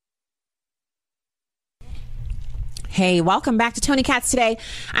Hey, welcome back to Tony Katz Today.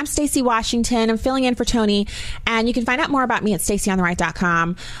 I'm Stacey Washington. I'm filling in for Tony, and you can find out more about me at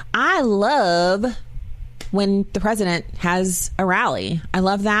StaceyOnTheRight.com. I love when the president has a rally. I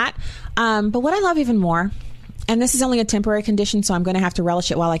love that. But what I love even more, and this is only a temporary condition, so I'm going to have to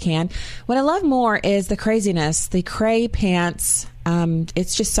relish it while I can. What I love more is the craziness, the cray pants.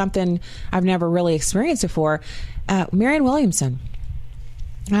 It's just something I've never really experienced before. Marianne Williamson.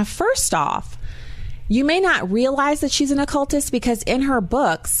 Now, first off, you may not realize that she's an occultist because in her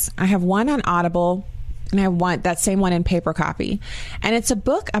books, I have one on Audible and I have that same one in paper copy. And it's a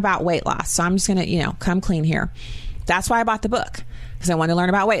book about weight loss. So I'm just going to, come clean here. That's why I bought the book, because I wanted to learn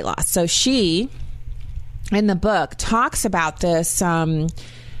about weight loss. So she, in the book, talks about this.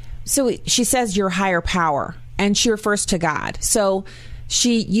 So she says your higher power, and she refers to God. So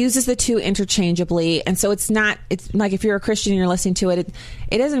she uses the two interchangeably. And so it's like if you're a Christian and you're listening to it,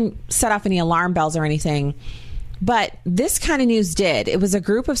 it doesn't set off any alarm bells or anything. But this kind of news did. It was a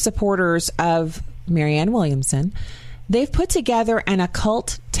group of supporters of Marianne Williamson. They've put together an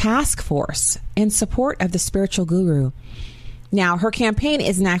occult task force in support of the spiritual guru. Now, her campaign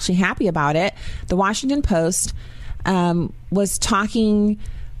isn't actually happy about it. The Washington Post was talking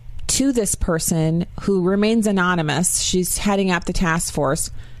to this person who remains anonymous. She's heading up the task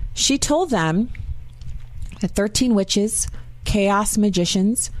force. She told them that 13 witches, chaos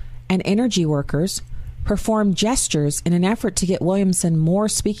magicians, and energy workers performed gestures in an effort to get Williamson more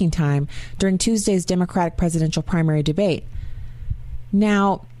speaking time during Tuesday's Democratic presidential primary debate.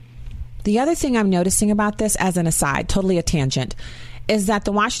 Now, the other thing I'm noticing about this, as an aside, totally a tangent, is that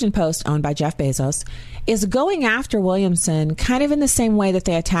the Washington Post, owned by Jeff Bezos, is going after Williamson kind of in the same way that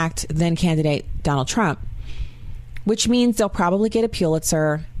they attacked then candidate Donald Trump, which means they'll probably get a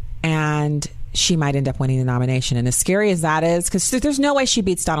Pulitzer and she might end up winning the nomination. And as scary as that is, because there's no way she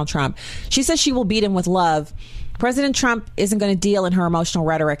beats Donald Trump. She says she will beat him with love. President Trump isn't going to deal in her emotional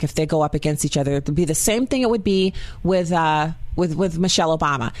rhetoric if they go up against each other. It would be the same thing it would be with Michelle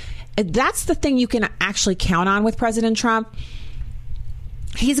Obama. That's the thing you can actually count on with President Trump.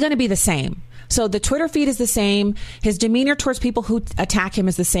 He's going to be the same. So the Twitter feed is the same. His demeanor towards people who attack him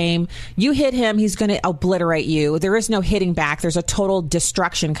is the same. You hit him, he's going to obliterate you. There is no hitting back. There's a total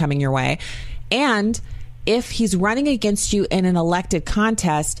destruction coming your way. And if he's running against you in an elected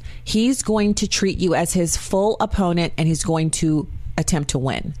contest, he's going to treat you as his full opponent, and he's going to attempt to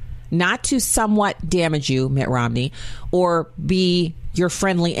win. Not to somewhat damage you, Mitt Romney, or be your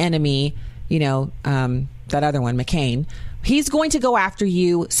friendly enemy, that other one, McCain. He's going to go after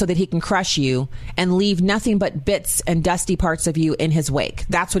you so that he can crush you and leave nothing but bits and dusty parts of you in his wake.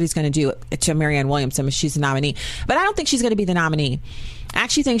 That's what he's going to do to Marianne Williamson if she's the nominee. But I don't think she's going to be the nominee. I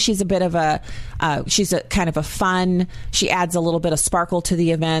actually think she's a bit of she's a kind of a fun, she adds a little bit of sparkle to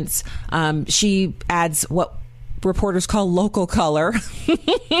the events. She adds what reporters call local color.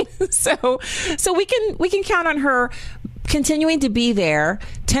 So we can count on her continuing to be there.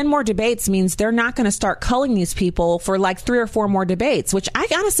 10 more debates means they're not going to start culling these people for like 3 or 4 more debates, which I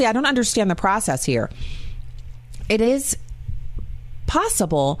don't understand the process here. It is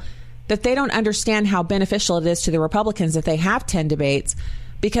possible that they don't understand how beneficial it is to the Republicans if they have 10 debates,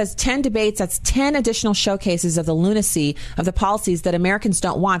 because 10 debates, that's 10 additional showcases of the lunacy of the policies that Americans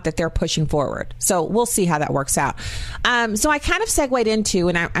don't want that they're pushing forward. So we'll see how that works out. So I kind of segued into,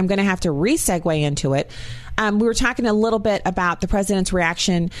 and I'm going to have to re-segue into it. We were talking a little bit about the president's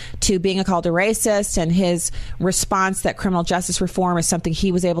reaction to being called a racist and his response that criminal justice reform is something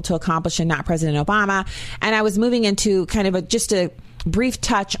he was able to accomplish and not President Obama. And I was moving into kind of just a brief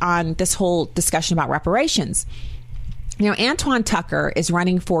touch on this whole discussion about reparations. Antoine Tucker is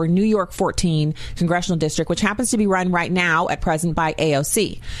running for New York 14 congressional district, which happens to be run right now at present by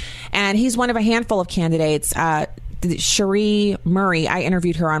AOC. And he's one of a handful of candidates. Cherie Murray, I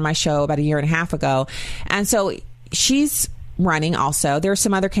interviewed her on my show about 1.5 years ago. And so she's running also. There are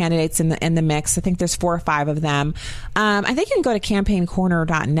some other candidates in the mix. I think there's 4 or 5 of them. I think you can go to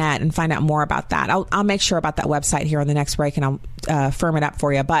campaigncorner.net and find out more about that. I'll make sure about that website here on the next break, and I'll firm it up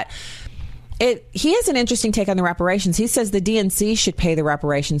for you. But he has an interesting take on the reparations. He says the DNC should pay the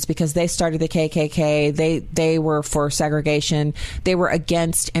reparations because they started the KKK. They were for segregation. They were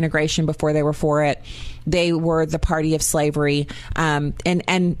against integration before they were for it. They were the party of slavery, and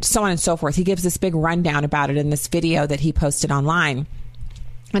so on and so forth. He gives this big rundown about it in this video that he posted online.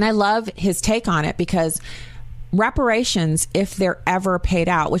 And I love his take on it because reparations, if they're ever paid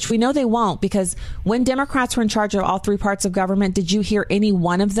out, which we know they won't, because when Democrats were in charge of all 3 parts of government, did you hear any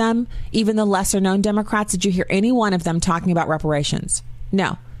one of them, even the lesser known Democrats, did you hear any one of them talking about reparations?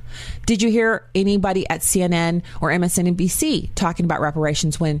 No. Did you hear anybody at CNN or MSNBC talking about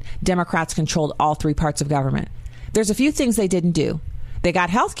reparations when Democrats controlled all 3 parts of government? There's a few things they didn't do. They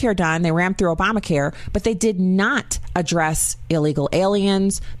got health care done. They rammed through Obamacare, but they did not address illegal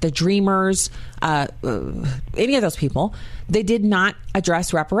aliens, the dreamers, any of those people. They did not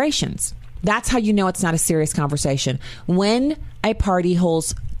address reparations. That's how you know it's not a serious conversation. When a party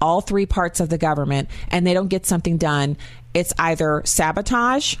holds all three parts of the government and they don't get something done, it's either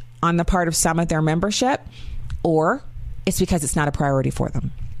sabotage on the part of some of their membership, or it's because it's not a priority for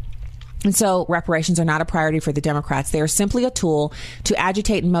them. And so reparations are not a priority for the Democrats. They are simply a tool to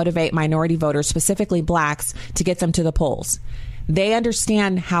agitate and motivate minority voters, specifically blacks, to get them to the polls. They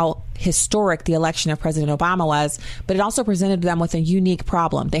understand how historic the election of President Obama was, but it also presented them with a unique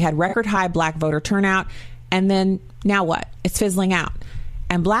problem. They had record high black voter turnout, and then now what? It's fizzling out.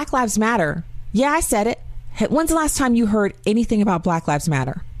 And Black Lives Matter. Yeah, I said it. When's the last time you heard anything about Black Lives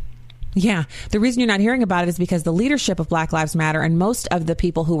Matter? Yeah, the reason you're not hearing about it is because the leadership of Black Lives Matter and most of the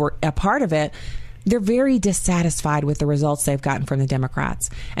people who were a part of it, they're very dissatisfied with the results they've gotten from the Democrats.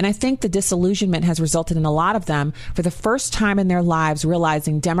 And I think the disillusionment has resulted in a lot of them, for the first time in their lives,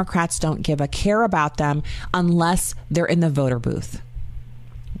 realizing Democrats don't give a care about them unless they're in the voter booth.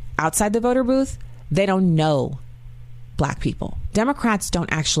 Outside the voter booth, they don't know black people. Democrats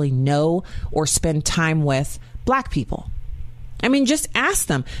don't actually know or spend time with black people. I mean, just ask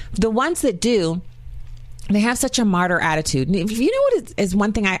them. The ones that do, they have such a martyr attitude. And if you know what is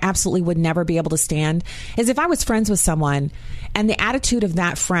one thing I absolutely would never be able to stand, is if I was friends with someone and the attitude of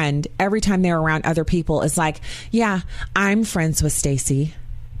that friend every time they're around other people is like, yeah, I'm friends with Stacey.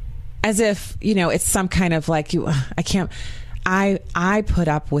 As if, you know, it's some kind of like, I put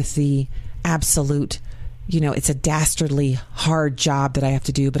up with the absolute, you know, it's a dastardly hard job that I have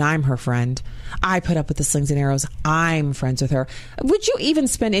to do, but I'm her friend. I put up with the slings and arrows. I'm friends with her. Would you even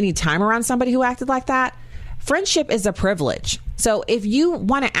spend any time around somebody who acted like that? Friendship is a privilege. So if you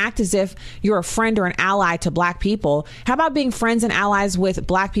want to act as if you're a friend or an ally to black people, how about being friends and allies with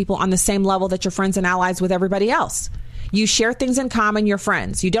black people on the same level that you're friends and allies with everybody else? You share things in common, you're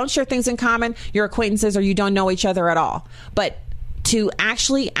friends. You don't share things in common, you're acquaintances, or you don't know each other at all. But to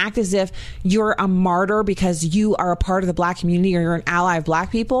actually act as if you're a martyr because you are a part of the black community or you're an ally of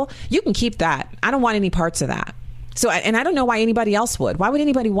black people, you can keep that. I don't want any parts of that. So, and I don't know why anybody else would. Why would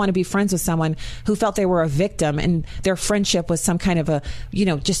anybody want to be friends with someone who felt they were a victim and their friendship was some kind of a, you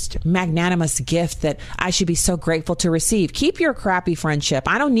know, just magnanimous gift that I should be so grateful to receive? Keep your crappy friendship.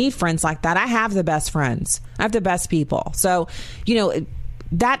 I don't need friends like that. I have the best friends. I have the best people. So, you know,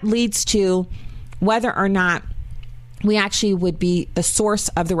 that leads to whether or not we actually would be the source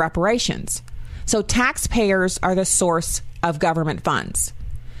of the reparations. So taxpayers are the source of government funds.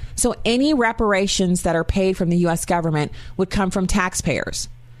 So any reparations that are paid from the U.S. government would come from taxpayers.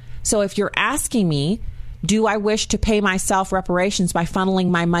 So if you're asking me, do I wish to pay myself reparations by funneling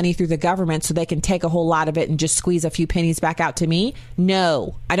my money through the government so they can take a whole lot of it and just squeeze a few pennies back out to me?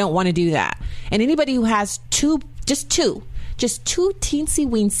 No, I don't want to do that. And anybody who has two teensy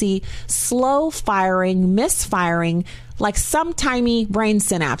weensy, slow firing, misfiring, like sometimey brain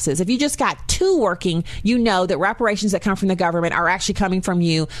synapses. If you just got two working, you know that reparations that come from the government are actually coming from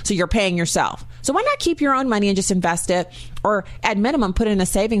you, so you're paying yourself. So why not keep your own money and just invest it, or at minimum put it in a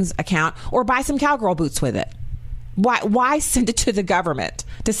savings account, or buy some cowgirl boots with it? Why send it to the government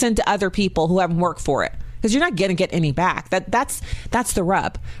to send to other people who haven't worked for it? Because you're not going to get any back. That's the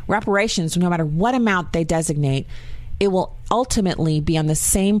rub. Reparations, no matter what amount they designate, it will ultimately be on the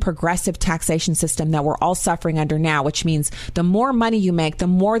same progressive taxation system that we're all suffering under now, which means the more money you make, the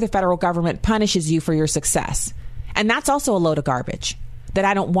more the federal government punishes you for your success. And that's also a load of garbage that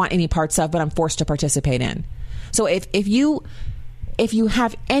I don't want any parts of, but I'm forced to participate in. So if you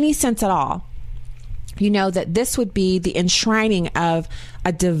have any sense at all, you know that this would be the enshrining of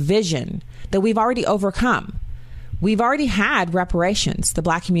a division that we've already overcome. We've already had reparations. The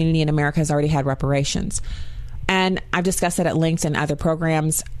black community in America has already had reparations. And I've discussed it at length in other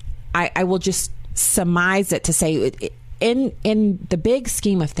programs. I will just surmise it to say, in the big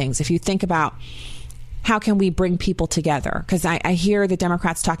scheme of things, if you think about how can we bring people together, because I hear the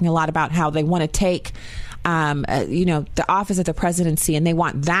Democrats talking a lot about how they want to take the office of the presidency, and they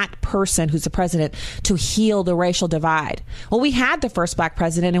want that person who's the president to heal the racial divide. Well, we had the first black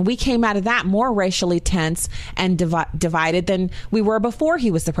president, and we came out of that more racially tense and divided than we were before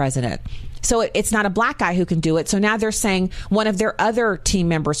he was the president. So it's not a black guy who can do it. So now they're saying one of their other team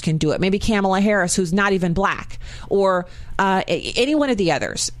members can do it. Maybe Kamala Harris, who's not even black, or any one of the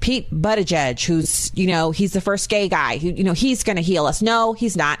others. Pete Buttigieg, who's, he's the first gay guy who, he's going to heal us. No,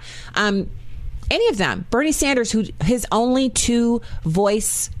 he's not. Any of them. Bernie Sanders, who his only two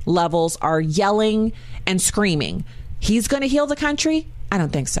voice levels are yelling and screaming. He's going to heal the country? I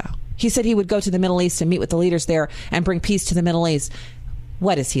don't think so. He said he would go to the Middle East and meet with the leaders there and bring peace to the Middle East.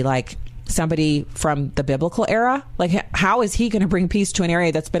 What is he, like somebody from the biblical era? Like, how is he going to bring peace to an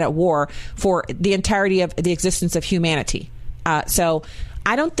area that's been at war for the entirety of the existence of humanity? So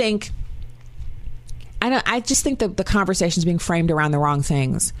I just think that the conversation is being framed around the wrong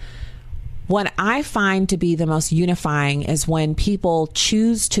things. What I find to be the most unifying is when people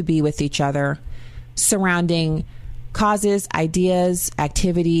choose to be with each other surrounding causes, ideas,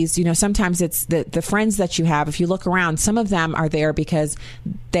 activities. You know, sometimes it's the friends that you have. If you look around, some of them are there because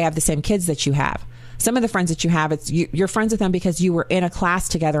they have the same kids that you have. Some of the friends that you have, you're friends with them because you were in a class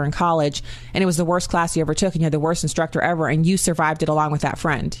together in college and it was the worst class you ever took and you had the worst instructor ever and you survived it along with that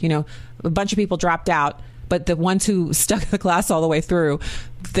friend. You know, a bunch of people dropped out, but the ones who stuck the class all the way through,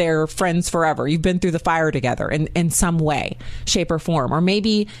 they're friends forever. You've been through the fire together in some way, shape, or form. Or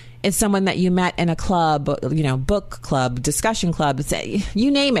maybe it's someone that you met in a club, you know, book club, discussion club,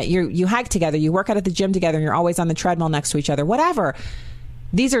 you name it. You hike together, you work out at the gym together, and you're always on the treadmill next to each other, whatever.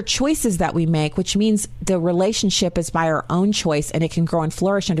 These are choices that we make, which means the relationship is by our own choice and it can grow and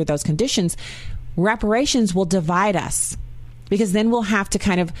flourish under those conditions. Reparations will divide us. Because then we'll have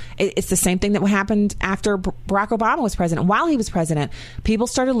to it's the same thing that happened after Barack Obama was president. While he was president, people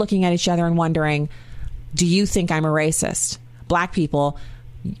started looking at each other and wondering, do you think I'm a racist? Black people,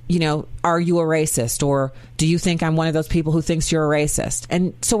 you know, are you a racist? Or do you think I'm one of those people who thinks you're a racist?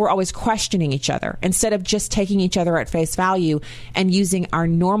 And so we're always questioning each other instead of just taking each other at face value and using our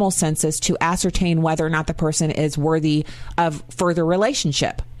normal senses to ascertain whether or not the person is worthy of further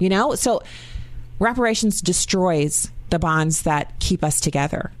relationship, you know? So reparations destroys the bonds that keep us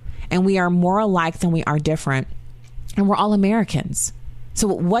together. And we are more alike than we are different. And we're all Americans. So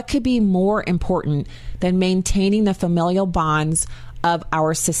what could be more important than maintaining the familial bonds of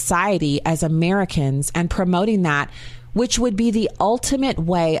our society as Americans and promoting that, which would be the ultimate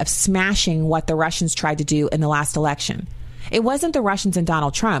way of smashing what the Russians tried to do in the last election. It wasn't the Russians and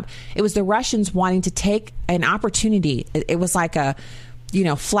Donald Trump. It was the Russians wanting to take an opportunity. It was like a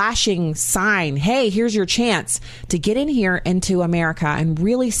flashing sign. Hey, here's your chance to get in here into America and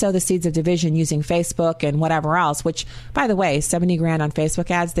really sow the seeds of division using Facebook and whatever else, which, by the way, 70 grand on Facebook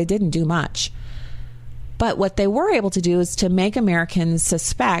ads, they didn't do much. But what they were able to do is to make Americans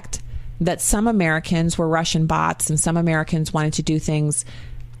suspect that some Americans were Russian bots and some Americans wanted to do things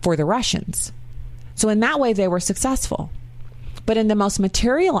for the Russians. So in that way, they were successful. But in the most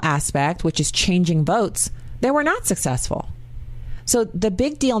material aspect, which is changing votes, they were not successful. So the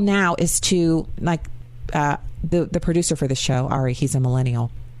big deal now is to, like, the producer for the show, Ari, he's a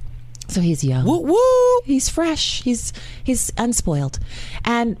millennial. So he's young. Woo woo. He's fresh. He's unspoiled.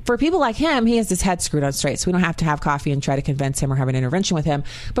 And for people like him, he has his head screwed on straight. So we don't have to have coffee and try to convince him or have an intervention with him.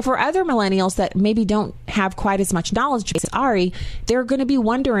 But for other millennials that maybe don't have quite as much knowledge as Ari, they're going to be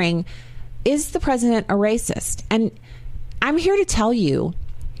wondering, is the president a racist? And I'm here to tell you,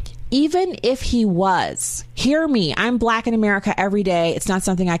 even if he was, hear me, I'm black in America every day. It's not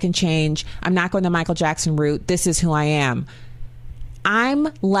something I can change. I'm not going the Michael Jackson route. This is who I am. I'm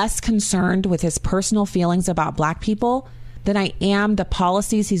less concerned with his personal feelings about black people than I am the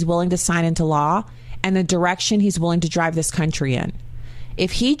policies he's willing to sign into law and the direction he's willing to drive this country in.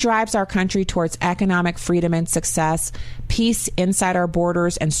 If he drives our country towards economic freedom and success, peace inside our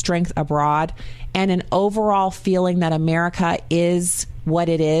borders and strength abroad, and an overall feeling that America is what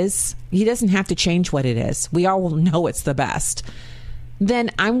it is, he doesn't have to change what it is. We all know it's the best.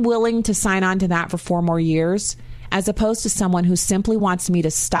 Then I'm willing to sign on to that for 4 more years, as opposed to someone who simply wants me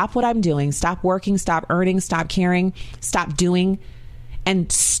to stop what I'm doing, stop working, stop earning, stop caring, stop doing,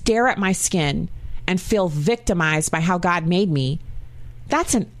 and stare at my skin and feel victimized by how God made me.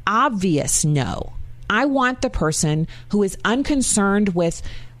 That's an obvious no. I want the person who is unconcerned with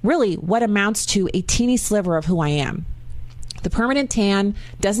really what amounts to a teeny sliver of who I am. The permanent tan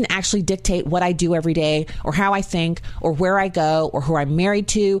doesn't actually dictate what I do every day or how I think or where I go or who I'm married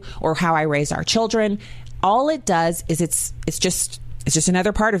to or how I raise our children. All it does is it's just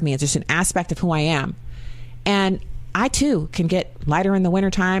another part of me. It's just an aspect of who I am. And I too can get lighter in the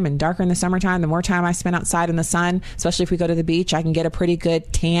wintertime and darker in the summertime. The more time I spend outside in the sun, especially if we go to the beach, I can get a pretty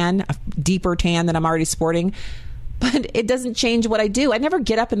good tan, a deeper tan than I'm already sporting. But it doesn't change what I do. I never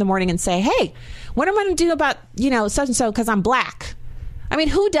get up in the morning and say, hey, what am I going to do about, such and so because I'm black? I mean,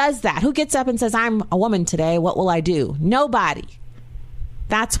 who does that? Who gets up and says, I'm a woman today, what will I do? Nobody.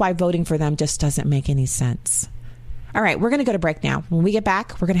 That's why voting for them just doesn't make any sense. All right, we're going to go to break now. When we get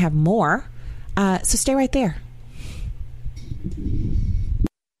back, we're going to have more. So stay right there.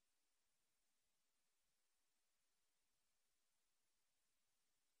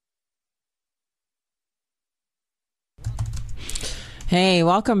 Hey,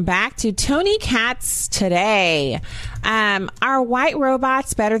 welcome back to Tony Katz Today. Are white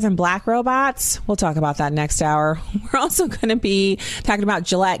robots better than black robots? We'll talk about that next hour. We're also going to be talking about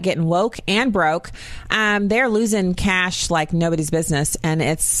Gillette getting woke and broke. They're losing cash like nobody's business, and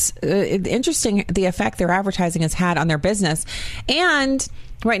it's interesting the effect their advertising has had on their business. And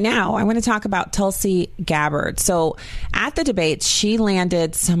right now, I want to talk about Tulsi Gabbard. So at the debates, she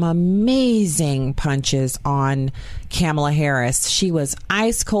landed some amazing punches on Kamala Harris. She was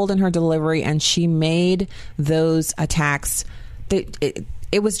ice cold in her delivery, and she made those attacks.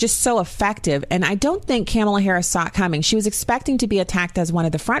 It was just so effective. And I don't think Kamala Harris saw it coming. She was expecting to be attacked as one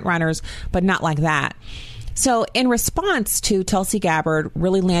of the front runners, but not like that. So in response to Tulsi Gabbard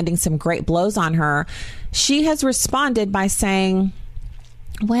really landing some great blows on her, she has responded by saying,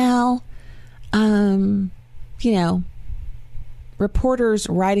 well, reporters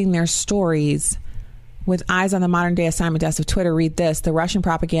writing their stories with eyes on the modern day assignment desk of Twitter read this: the Russian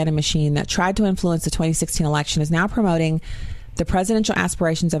propaganda machine that tried to influence the 2016 election is now promoting the presidential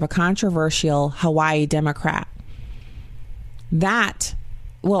aspirations of a controversial Hawaii Democrat. That,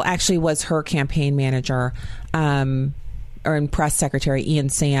 well, actually was her campaign manager, or press secretary Ian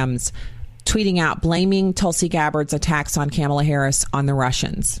Sams, tweeting out, blaming Tulsi Gabbard's attacks on Kamala Harris on the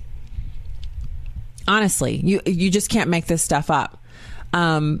Russians. Honestly, you just can't make this stuff up.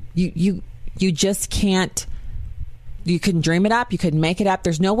 You just can't. You can dream it up. You could make it up.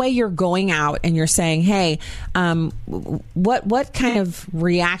 There's no way you're going out and you're saying, hey, what kind of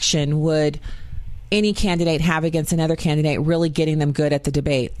reaction would any candidate have against another candidate really getting them good at the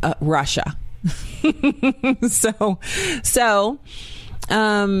debate? Russia. So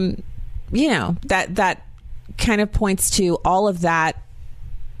that kind of points to all of that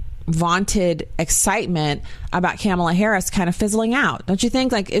vaunted excitement about Kamala Harris kind of fizzling out. Don't you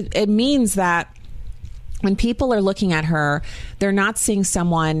think? Like it means that when people are looking at her, they're not seeing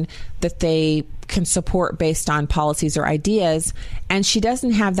someone that they can support based on policies or ideas. And she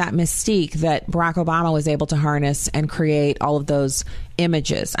doesn't have that mystique that Barack Obama was able to harness and create all of those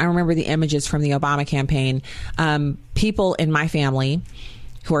images. I remember the images from the Obama campaign. People in my family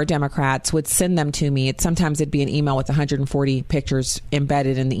who are Democrats would send them to me. Sometimes it'd be an email with 140 pictures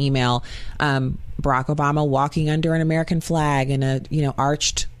embedded in the email. Barack Obama walking under an American flag in a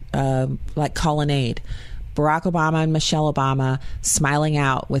arched like colonnade. Barack Obama and Michelle Obama smiling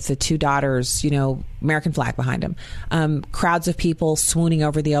out with the two daughters, American flag behind them. Crowds of people swooning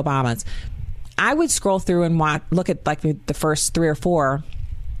over the Obamas. I would scroll through and look at like the first 3 or 4.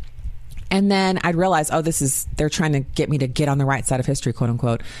 And then I'd realize, they're trying to get me to get on the right side of history, quote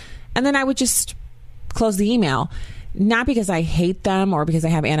unquote. And then I would just close the email, not because I hate them or because I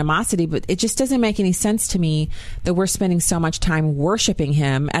have animosity, but it just doesn't make any sense to me that we're spending so much time worshiping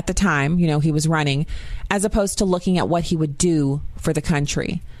him at the time, he was running, as opposed to looking at what he would do for the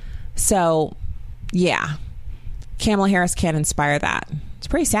country. So, yeah, Kamala Harris can't inspire that. It's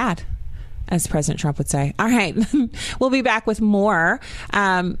pretty sad, as President Trump would say. All right. We'll be back with more.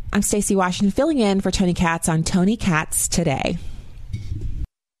 I'm Stacey Washington, filling in for Tony Katz on Tony Katz Today.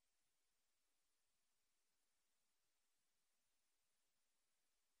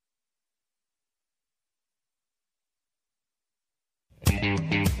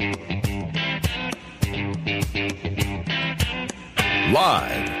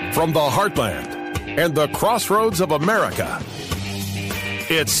 Live from the heartland and the crossroads of America,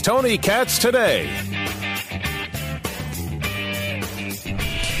 it's Tony Katz Today.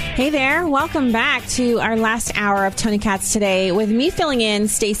 Hey there. Welcome back to our last hour of Tony Katz Today with me filling in,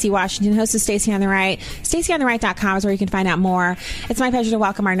 Stacey Washington, host of Stacey on the Right. StaceyOnTheRight.com is where you can find out more. It's my pleasure to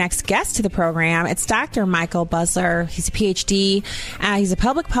welcome our next guest to the program. It's Dr. Michael Busler. He's a PhD. He's a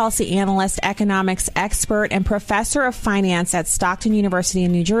public policy analyst, economics expert, and professor of finance at Stockton University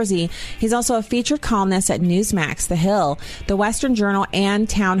in New Jersey. He's also a featured columnist at Newsmax, The Hill, The Western Journal, and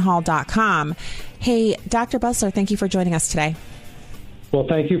townhall.com. Hey, Dr. Busler, thank you for joining us today. Well,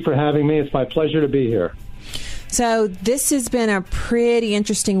 thank you for having me. It's my pleasure to be here. So this has been a pretty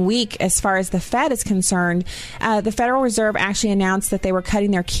interesting week as far as the Fed is concerned. The Federal Reserve actually announced that they were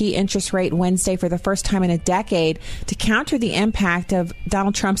cutting their key interest rate Wednesday for the first time in a decade to counter the impact of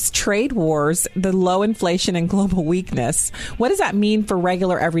Donald Trump's trade wars, the low inflation, and global weakness. What does that mean for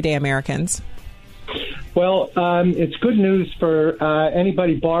regular, everyday Americans? Well, it's good news for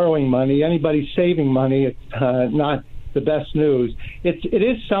anybody borrowing money, anybody saving money. It's not the best news. It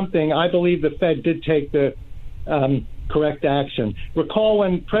is something. I believe the Fed did take the correct action. Recall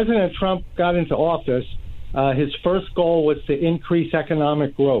when President Trump got into office, his first goal was to increase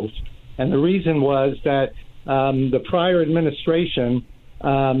economic growth. And the reason was that the prior administration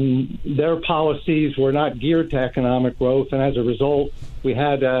their policies were not geared to economic growth, and as a result, we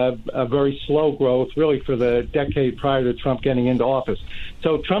had a very slow growth, really, for the decade prior to Trump getting into office.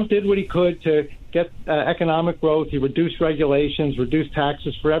 So Trump did what he could to get economic growth. He reduced regulations, reduced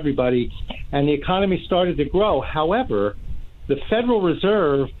taxes for everybody, and the economy started to grow. However, the Federal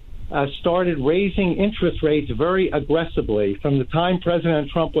Reserve started raising interest rates very aggressively. From the time President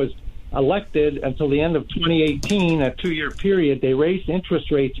Trump was elected until the end of 2018, a 2-year period, they raised interest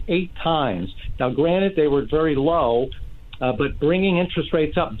rates 8 times. Now, granted, they were very low, but bringing interest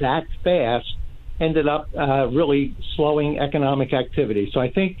rates up that fast ended up really slowing economic activity. So I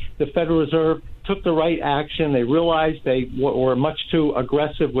think the Federal Reserve took the right action. They realized they were much too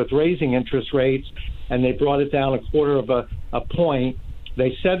aggressive with raising interest rates, and they brought it down 1/4 of a point.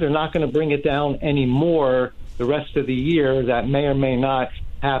 They said they're not going to bring it down anymore the rest of the year. That may or may not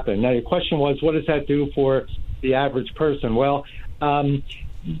happen. Now, your question was, what does that do for the average person? Well,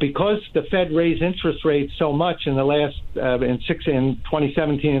 because the Fed raised interest rates so much in the last in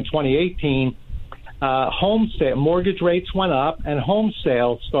 2017 and 2018, mortgage rates went up and home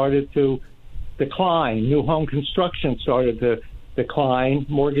sales started to decline. New home construction started to decline.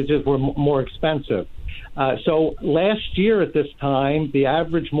 Mortgages were more expensive. So last year at this time, the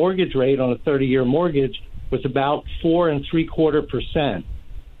average mortgage rate on a 30-year mortgage was about 4.75%.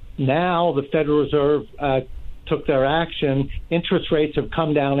 Now the Federal Reserve took their action. Interest rates have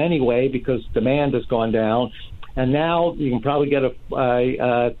come down anyway because demand has gone down. And now you can probably get a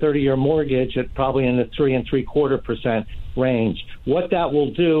 30-year mortgage at probably in the 3.75% range. What that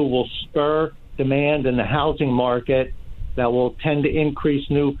will do will spur demand in the housing market. That will tend to increase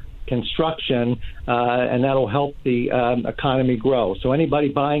new construction, and that'll help the economy grow. So anybody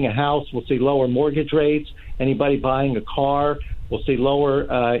buying a house will see lower mortgage rates. Anybody buying a car will see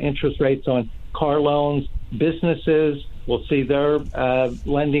lower interest rates on car loans. Businesses will see their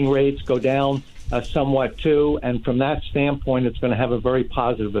lending rates go down somewhat too, and from that standpoint, it's going to have a very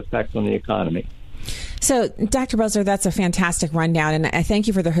positive effect on the economy. So, Dr. Boesler, that's a fantastic rundown, and I thank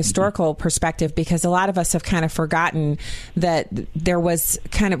you for the historical perspective, because a lot of us have kind of forgotten that there was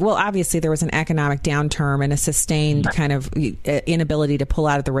obviously there was an economic downturn and a sustained kind of inability to pull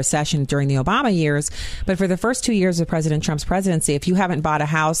out of the recession during the Obama years. But for the first 2 years of President Trump's presidency, if you haven't bought a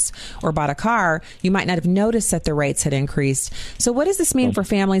house or bought a car, you might not have noticed that the rates had increased. So what does this mean for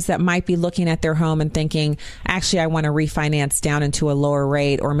families that might be looking at their home and thinking, actually, I want to refinance down into a lower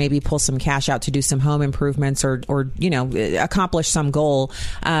rate, or maybe pull some cash out to do some home improvements or accomplish some goal,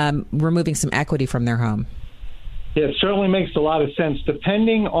 removing some equity from their home? Yeah, it certainly makes a lot of sense.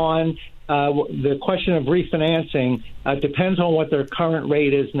 Depending on the question of refinancing, depends on what their current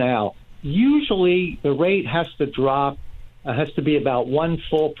rate is now. Usually the rate has to drop, has to be about 1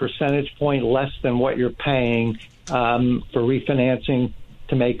 full percentage point less than what you're paying for refinancing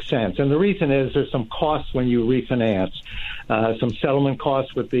to make sense. And the reason is there's some costs when you refinance. Some settlement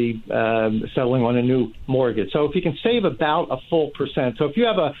costs with the settling on a new mortgage. So if you can save about a full percent, so if you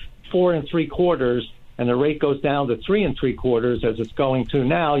have a 4.75% and the rate goes down to 3.75% as it's going to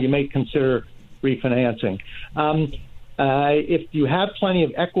now, you may consider refinancing. If you have plenty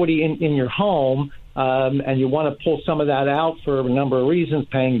of equity in your home and you want to pull some of that out for a number of reasons,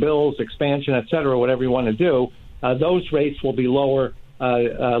 paying bills, expansion, et cetera, whatever you want to do, those rates will be lower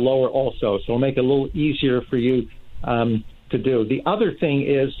also. So it'll make it a little easier for you to do. The other thing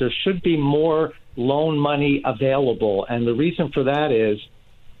is there should be more loan money available, and the reason for that is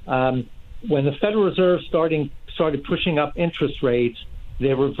when the Federal Reserve started pushing up interest rates,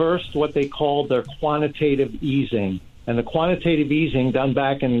 they reversed what they called their quantitative easing. And the quantitative easing done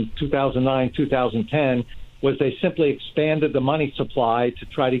back in 2009, 2010 was they simply expanded the money supply to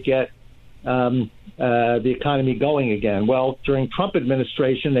try to get the economy going again. Well, during Trump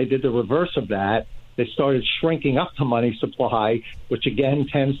administration, they did the reverse of that. They started shrinking up the money supply, which again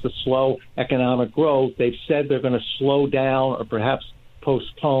tends to slow economic growth. They've said they're going to slow down or perhaps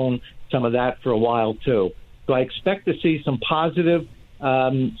postpone some of that for a while too. So I expect to see some positive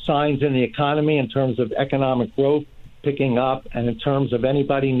signs in the economy in terms of economic growth picking up, and in terms of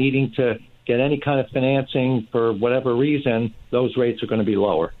anybody needing to get any kind of financing for whatever reason, those rates are going to be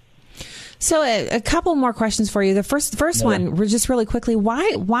lower. So a couple more questions for you. The first one, just really quickly,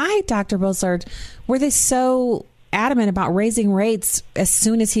 why, Dr. Boesler, were they so adamant about raising rates as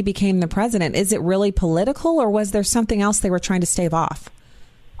soon as he became the president? Is it really political, or was there something else they were trying to stave off?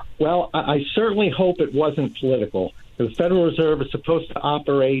 Well, I certainly hope it wasn't political. The Federal Reserve is supposed to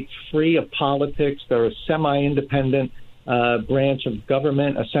operate free of politics. They're a semi-independent branch of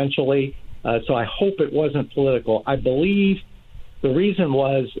government, essentially. So I hope it wasn't political. I believe the reason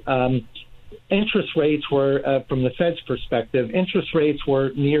was interest rates were, from the Fed's perspective, interest rates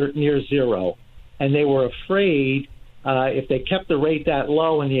were near zero. And they were afraid if they kept the rate that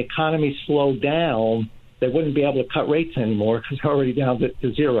low and the economy slowed down, they wouldn't be able to cut rates anymore because they're already down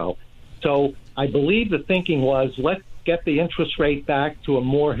to zero. So I believe the thinking was, let's get the interest rate back to a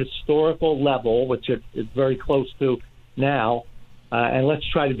more historical level, which it's very close to now, and let's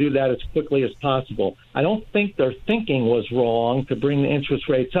try to do that as quickly as possible. I don't think their thinking was wrong to bring the interest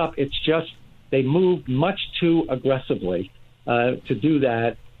rates up. It's just they moved much too aggressively to do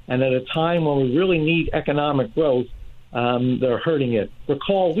that, and at a time when we really need economic growth, they're hurting it.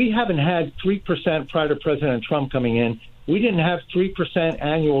 Recall, we haven't had 3% prior to President Trump coming in. We didn't have 3%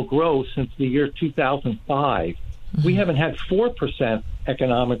 annual growth since the year 2005. Mm-hmm. We haven't had 4%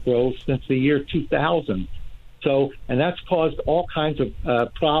 economic growth since the year 2000. So, and that's caused all kinds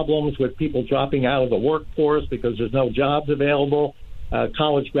of problems with people dropping out of the workforce because there's no jobs available,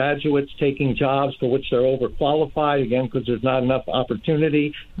 college graduates taking jobs for which they're overqualified, again, because there's not enough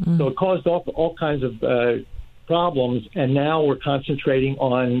opportunity. Mm-hmm. So it caused all kinds of problems, and now we're concentrating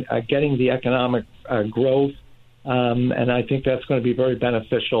on getting the economic growth, and I think that's going to be very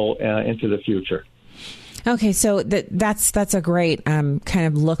beneficial into the future. Okay, so that's a great kind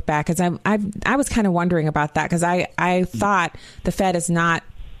of look back, because I was kind of wondering about that, because I thought the Fed is not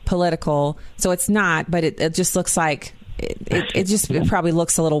political, so it's not, but it just looks like it probably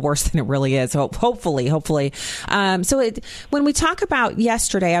looks a little worse than it really is. Hopefully. So when we talk about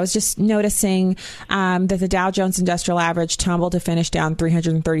yesterday, I was just noticing that the Dow Jones Industrial Average tumbled to finish down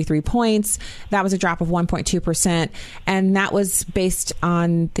 333 points. That was a drop of 1.2%. And that was based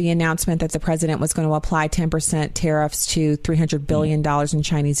on the announcement that the president was going to apply 10% tariffs to $300 billion in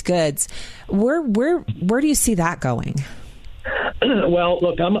Chinese goods. Where do you see that going? Well,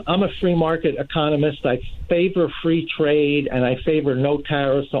 look, I'm a free market economist. I favor free trade, and I favor no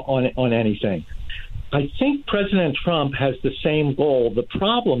tariffs on anything. I think President Trump has the same goal. The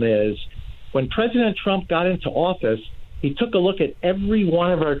problem is, when President Trump got into office, he took a look at every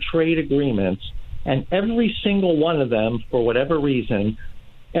one of our trade agreements, and every single one of them, for whatever reason,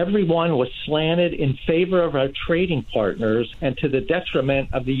 every one was slanted in favor of our trading partners and to the detriment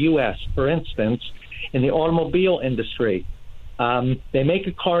of the U.S. For instance, in the automobile industry, they make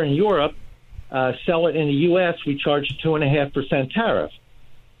a car in Europe, sell it in the U.S., we charge a 2.5% tariff.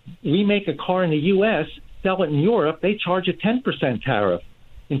 We make a car in the U.S., sell it in Europe, they charge a 10% tariff.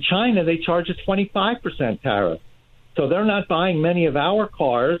 In China, they charge a 25% tariff. So they're not buying many of our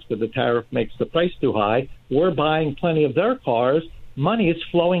cars because the tariff makes the price too high. We're buying plenty of their cars. Money is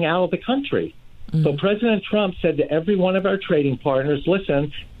flowing out of the country. Mm-hmm. So President Trump said to every one of our trading partners,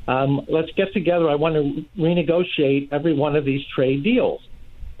 listen, let's get together. I want to renegotiate every one of these trade deals.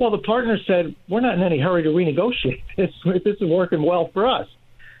 Well, the partners said, we're not in any hurry to renegotiate this. This is working well for us.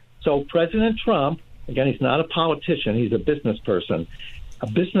 So President Trump, again, he's not a politician. He's a business person. A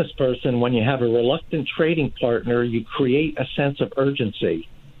business person, when you have a reluctant trading partner, you create a sense of urgency.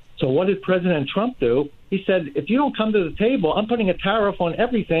 So what did President Trump do? He said, if you don't come to the table, I'm putting a tariff on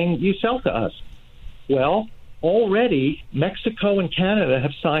everything you sell to us. Well, already, Mexico and Canada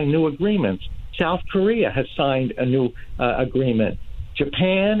have signed new agreements. South Korea has signed a new agreement.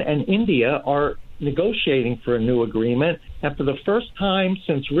 Japan and India are negotiating for a new agreement. And for the first time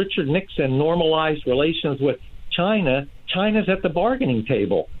since Richard Nixon normalized relations with China, China's at the bargaining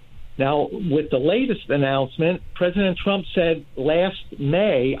table. Now, with the latest announcement, President Trump said last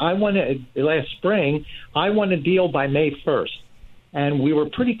spring, I want a deal by May 1st. And we were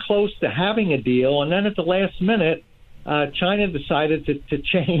pretty close to having a deal. And then at the last minute, China decided to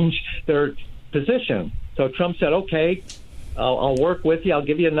change their position. So Trump said, okay, I'll work with you. I'll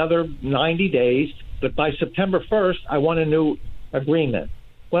give you another 90 days. But by September 1st, I want a new agreement.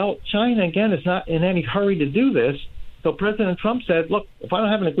 Well, China, again, is not in any hurry to do this. So President Trump said, look, if I don't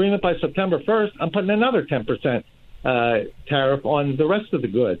have an agreement by September 1st, I'm putting another 10% tariff on the rest of the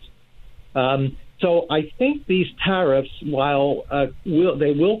goods. So I think these tariffs, while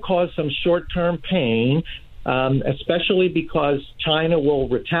they will cause some short-term pain, especially because China will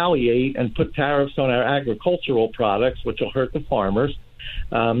retaliate and put tariffs on our agricultural products, which will hurt the farmers.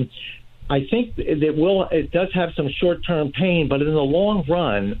 I think it does have some short-term pain, but in the long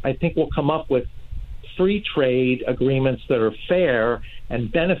run, I think we'll come up with free trade agreements that are fair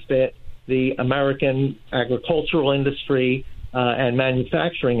and benefit the American agricultural industry and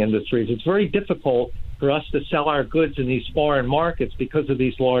manufacturing industries. It's very difficult for us to sell our goods in these foreign markets because of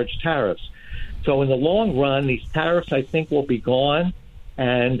these large tariffs. So in the long run, these tariffs, I think, will be gone,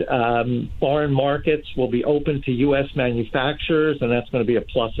 and foreign markets will be open to U.S. manufacturers, and that's going to be a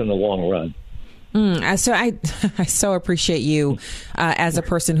plus in the long run. So I so appreciate you as a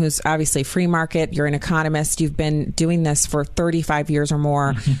person who's obviously free market. You're an economist. You've been doing this for 35 years or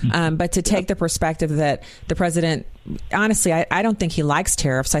more. But to take the perspective that the president, honestly, I don't think he likes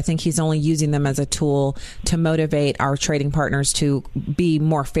tariffs. I think he's only using them as a tool to motivate our trading partners to be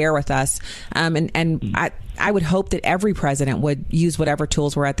more fair with us. I would hope that every president would use whatever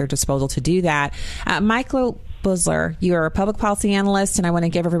tools were at their disposal to do that. Michael Busler, you're a public policy analyst, and I want to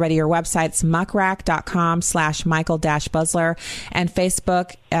give everybody your websites, muckrack.com/Michael-Busler, and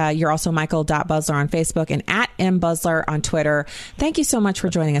Facebook. You're also Michael.Busler on Facebook and at mbusler on Twitter. Thank you so much for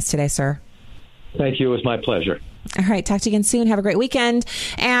joining us today, sir. Thank you. It was my pleasure. All right. Talk to you again soon. Have a great weekend.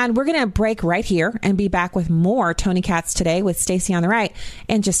 And we're going to break right here and be back with more Tony Katz Today with Stacey on the Right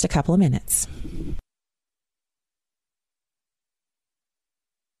in just a couple of minutes.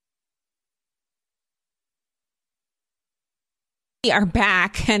 We are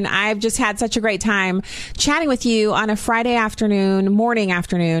back, and I've just had such a great time chatting with you on a Friday morning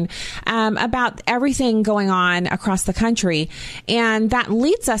afternoon, about everything going on across the country. And that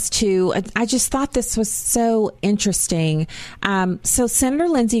leads us to, I just thought this was so interesting. So Senator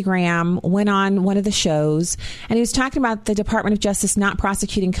Lindsey Graham went on one of the shows, and he was talking about the Department of Justice not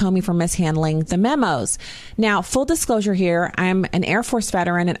prosecuting Comey for mishandling the memos. Now, full disclosure here, I'm an Air Force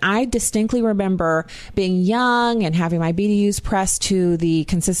veteran, and I distinctly remember being young and having my BDUs pressed to the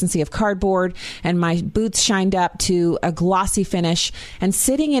consistency of cardboard and my boots shined up to a glossy finish and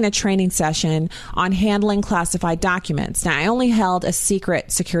sitting in a training session on handling classified documents. Now, I only held a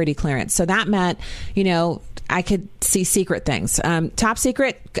secret security clearance. So that meant, I could see secret things. Top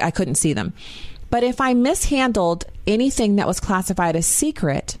secret, I couldn't see them. But if I mishandled anything that was classified as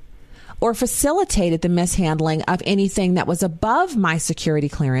secret or facilitated the mishandling of anything that was above my security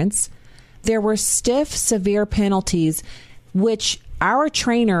clearance, there were stiff, severe penalties which our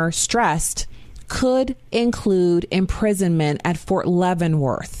trainer stressed could include imprisonment at Fort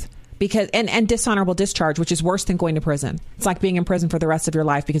Leavenworth and dishonorable discharge, which is worse than going to prison. It's like being in prison for the rest of your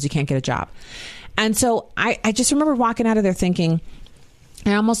life because you can't get a job. And so I just remember walking out of there thinking,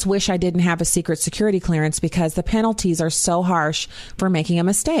 I almost wish I didn't have a secret security clearance because the penalties are so harsh for making a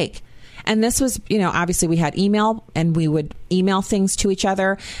mistake. And this was, obviously we had email and we would email things to each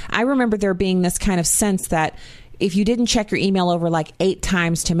other. I remember there being this kind of sense that if you didn't check your email over like 8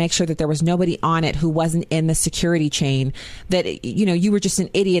 times to make sure that there was nobody on it who wasn't in the security chain, that, you were just an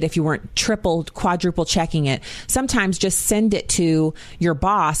idiot if you weren't triple, quadruple checking it. Sometimes just send it to your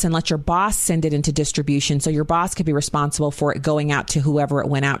boss and let your boss send it into distribution so your boss could be responsible for it going out to whoever it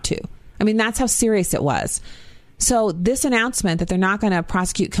went out to. I mean, that's how serious it was. So this announcement that they're not going to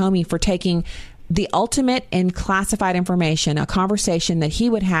prosecute Comey for taking the ultimate in classified information, a conversation that he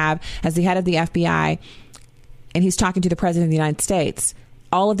would have as the head of the FBI, and he's talking to the president of the United States,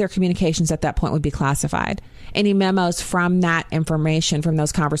 all of their communications at that point would be classified. Any memos from that information, from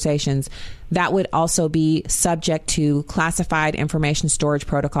those conversations, that would also be subject to classified information storage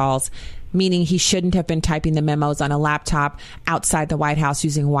protocols, meaning he shouldn't have been typing the memos on a laptop outside the White House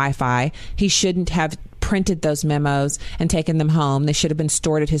using Wi-Fi. He shouldn't have printed those memos and taken them home. They should have been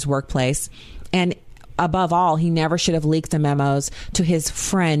stored at his workplace. And above all, he never should have leaked the memos to his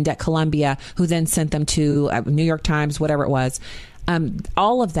friend at Columbia, who then sent them to New York Times, whatever it was.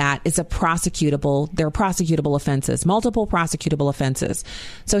 All of that is they're prosecutable offenses, multiple prosecutable offenses.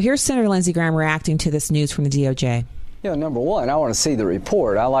 So here's Senator Lindsey Graham reacting to this news from the DOJ. Number one, I want to see the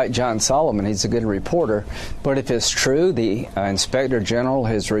report. I like John Solomon. He's a good reporter. But if it's true, the Inspector General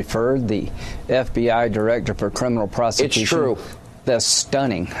has referred the FBI Director for Criminal Prosecution. It's true. That's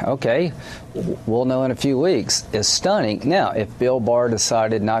stunning. Okay, we'll know in a few weeks. It's stunning. Now, if Bill Barr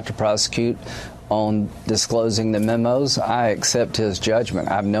decided not to prosecute on disclosing the memos, I accept his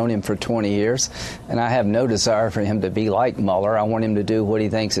judgment. I've known him for 20 years, and I have no desire for him to be like Mueller. I want him to do what he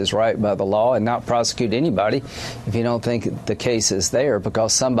thinks is right by the law and not prosecute anybody if you don't think the case is there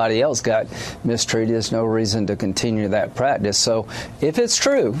because somebody else got mistreated. There's no reason to continue that practice. So if it's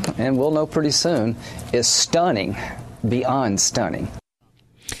true, and we'll know pretty soon, it's stunning. Beyond stunning.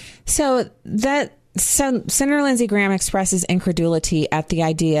 So Senator Lindsey Graham expresses incredulity at the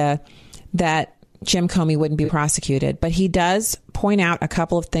idea that Jim Comey wouldn't be prosecuted, but he does point out a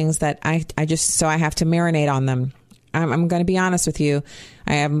couple of things that I have to marinate on them. I'm going to be honest with you.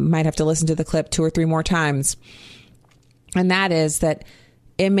 I might have to listen to the clip 2 or 3 more times. And that is that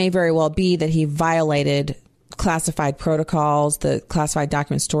it may very well be that he violated classified protocols, the Classified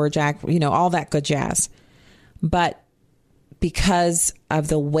Document Storage Act, all that good jazz. But because of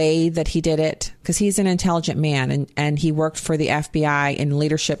the way that he did it, because he's an intelligent man and he worked for the FBI in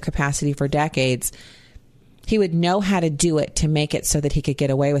leadership capacity for decades, he would know how to do it to make it so that he could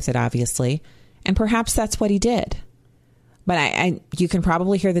get away with it, obviously. And perhaps that's what he did. But you can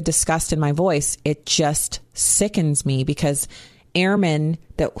probably hear the disgust in my voice. It just sickens me because airmen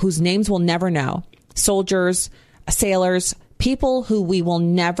whose names we'll never know, soldiers, sailors, people who we will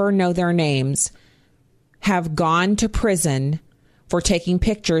never know their names, have gone to prison for taking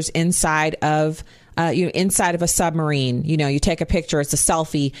pictures inside of a submarine. You take a picture, it's a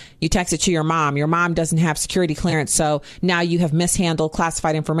selfie, you text it to your mom. Your mom doesn't have security clearance, so now you have mishandled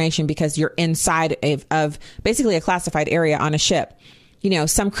classified information because you're inside of basically a classified area on a ship.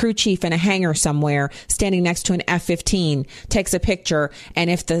 Some crew chief in a hangar somewhere standing next to an F-15 takes a picture, and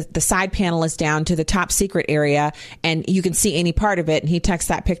if the side panel is down to the top secret area and you can see any part of it, and he texts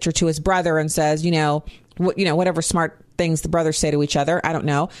that picture to his brother and says, whatever smart things the brothers say to each other, I don't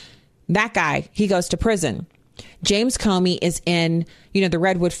know. That guy, he goes to prison. James Comey is in, the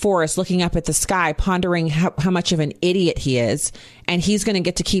Redwood Forest looking up at the sky, pondering how much of an idiot he is. And he's going to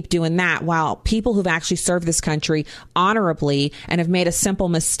get to keep doing that while people who've actually served this country honorably and have made a simple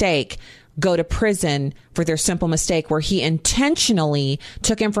mistake go to prison for their simple mistake where he intentionally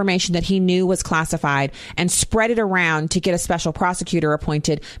took information that he knew was classified and spread it around to get a special prosecutor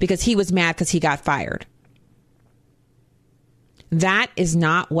appointed because he was mad because he got fired. That is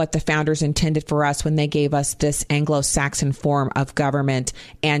not what the founders intended for us when they gave us this Anglo-Saxon form of government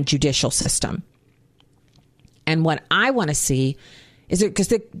and judicial system. And what I want to see is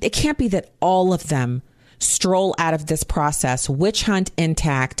because it can't be that all of them stroll out of this process, witch hunt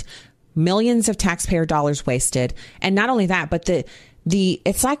intact, millions of taxpayer dollars wasted. And not only that, but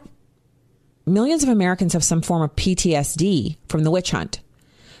it's like millions of Americans have some form of PTSD from the witch hunt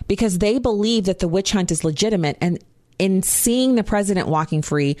because they believe that the witch hunt is legitimate, and in seeing the president walking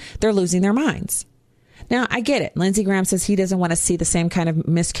free, they're losing their minds. Now, I get it. Lindsey Graham says he doesn't want to see the same kind of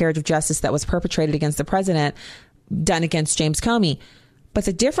miscarriage of justice that was perpetrated against the president done against James Comey. But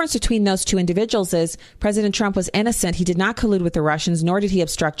the difference between those two individuals is President Trump was innocent. He did not collude with the Russians, nor did he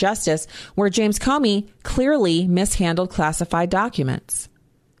obstruct justice, where James Comey clearly mishandled classified documents.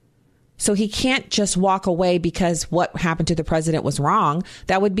 So he can't just walk away because what happened to the president was wrong.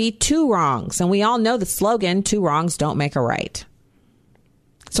 That would be two wrongs. And we all know the slogan, two wrongs don't make a right.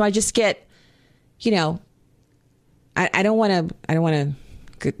 So I just get, I don't want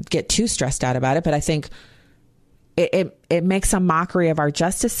to get too stressed out about it, but I think it makes a mockery of our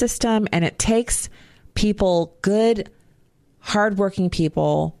justice system, and it takes people, good, hardworking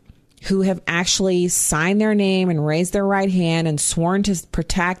people who have actually signed their name and raised their right hand and sworn to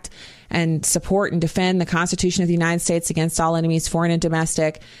protect and support and defend the Constitution of the United States against all enemies, foreign and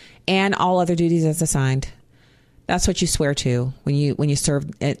domestic, and all other duties as assigned. That's what you swear to when you serve,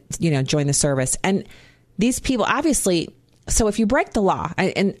 join the service. And these people, obviously, so if you break the law,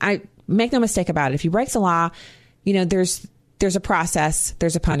 and I make no mistake about it, if you break the law, there's a process,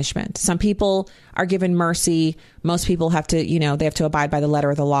 there's a punishment. Some people are given mercy. Most people have to, they have to abide by the letter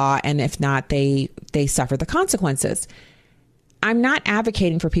of the law. And if not, they suffer the consequences. I'm not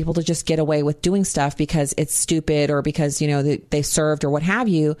advocating for people to just get away with doing stuff because it's stupid or because, they served or what have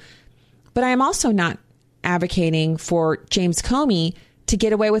you. But I am also not advocating for James Comey to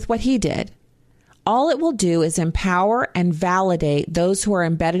get away with what he did. All it will do is empower and validate those who are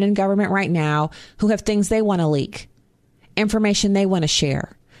embedded in government right now who have things they want to leak, information they want to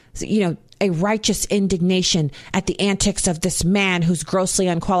share. So, a righteous indignation at the antics of this man who's grossly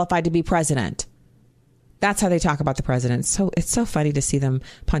unqualified to be president. That's how they talk about the president. So it's so funny to see them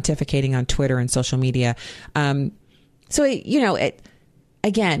pontificating on Twitter and social media. Again,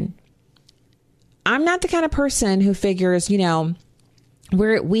 I'm not the kind of person who figures,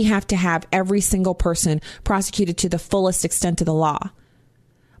 we have to have every single person prosecuted to the fullest extent of the law.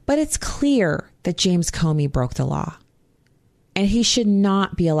 But it's clear that James Comey broke the law, and he should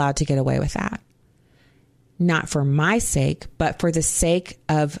not be allowed to get away with that. Not for my sake, but for the sake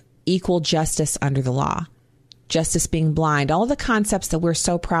of equal justice under the law, justice being blind, all the concepts that we're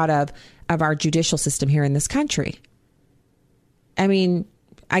so proud of our judicial system here in this country. I mean,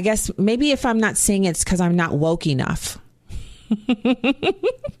 I guess maybe if I'm not seeing it, it's because I'm not woke enough.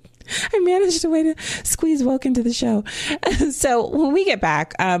 I managed a way to squeeze woke into the show. So when we get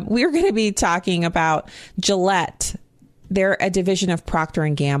back, we're going to be talking about Gillette. They're a division of Procter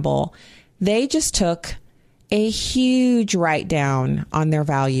 & Gamble. They just took a huge write down on their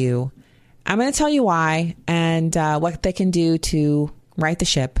value. I'm going to tell you why and what they can do to right the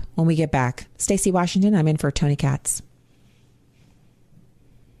ship when we get back. Stacey Washington, I'm in for Tony Katz.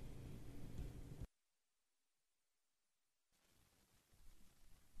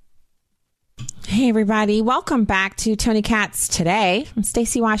 Hey, everybody. Welcome back to Tony Katz Today. I'm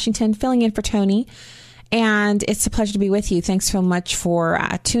Stacey Washington, filling in for Tony. And it's a pleasure to be with you. Thanks so much for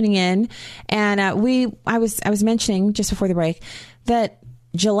tuning in. And I was mentioning just before the break that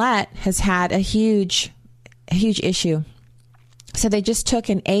Gillette has had a huge issue. So they just took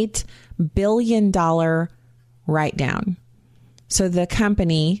an $8 billion write down. So the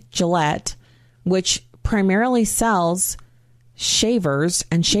company Gillette, which primarily sells shavers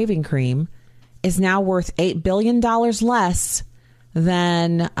and shaving cream, is now worth $8 billion less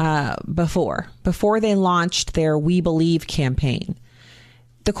than before they launched their We Believe campaign.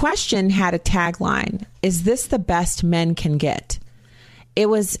 The question had a tagline: is this the best men can get? It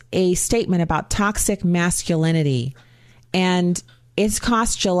was a statement about toxic masculinity, and it's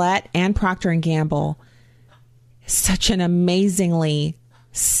cost Gillette and Procter & Gamble such an amazingly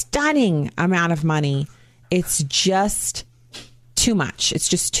stunning amount of money. It's just too much. It's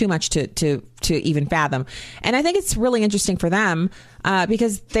just too much to even fathom. And I think it's really interesting for them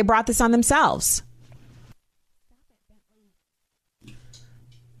because they brought this on themselves.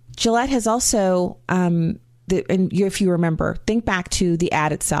 Gillette has also, and if you remember, think back to the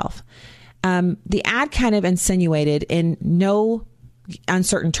ad itself. The ad kind of insinuated in no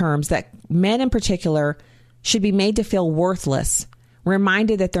uncertain terms that men in particular should be made to feel worthless,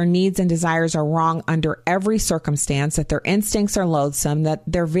 reminded that their needs and desires are wrong under every circumstance, that their instincts are loathsome, that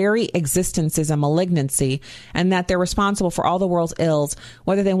their very existence is a malignancy, and that they're responsible for all the world's ills,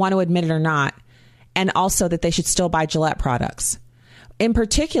 whether they want to admit it or not, and also that they should still buy Gillette products. In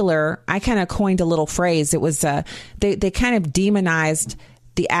particular, I kind of coined a little phrase. It was they kind of demonized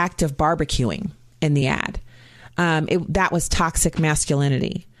the act of barbecuing in the ad. That was toxic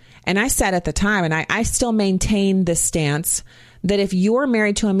masculinity. And I said at the time, and I still maintain this stance, that if you're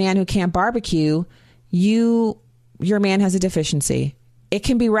married to a man who can't barbecue, your man has a deficiency. It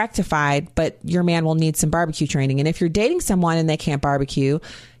can be rectified, but your man will need some barbecue training. And if you're dating someone and they can't barbecue,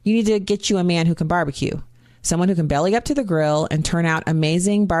 you need to get you a man who can barbecue. Someone who can belly up to the grill and turn out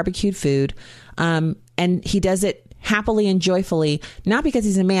amazing barbecued food. And he does it happily and joyfully, not because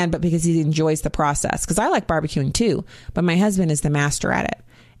he's a man, but because he enjoys the process. Because I like barbecuing too, but my husband is the master at it.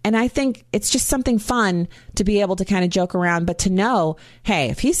 And I think it's just something fun to be able to kind of joke around, but to know,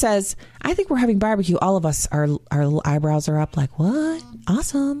 hey, if he says, I think we're having barbecue, all of us, our eyebrows are up like, what?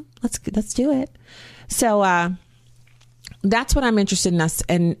 Awesome. Let's do it. So that's what I'm interested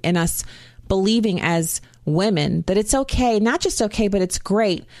in us believing as women, that it's okay, not just okay, but it's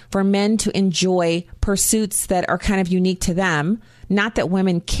great for men to enjoy pursuits that are kind of unique to them. Not that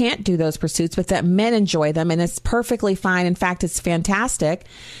women can't do those pursuits, but that men enjoy them, and it's perfectly fine. In fact, it's fantastic.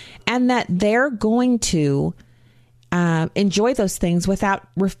 And that they're going to enjoy those things without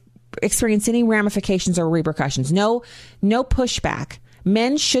experience any ramifications or repercussions. No pushback.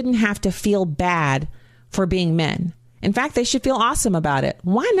 Men shouldn't have to feel bad for being men. In fact, they should feel awesome about it.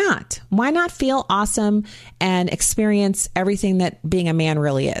 Why not? Why not feel awesome and experience everything that being a man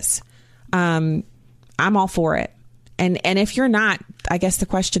really is? I'm all for it. And if you're not, I guess the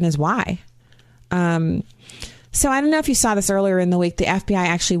question is why? So I don't know if you saw this earlier in the week. The FBI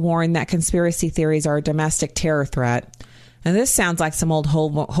actually warned that conspiracy theories are a domestic terror threat. And this sounds like some old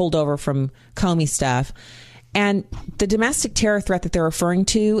holdover from Comey stuff. And the domestic terror threat that they're referring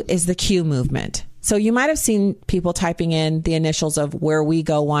to is the Q movement. So you might have seen people typing in the initials of where we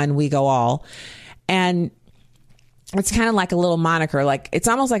go one, we go all. And it's kind of like a little moniker, like it's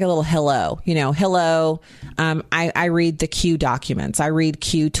almost like a little hello, hello. I read the Q documents. I read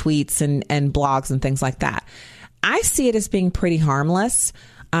Q tweets and blogs and things like that. I see it as being pretty harmless.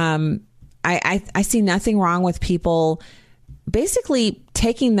 I see nothing wrong with people basically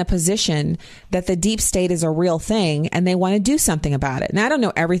taking the position that the deep state is a real thing and they want to do something about it. Now, I don't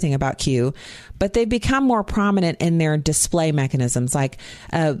know everything about Q, but they've become more prominent in their display mechanisms. Like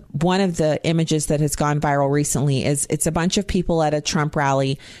one of the images that has gone viral recently is it's a bunch of people at a Trump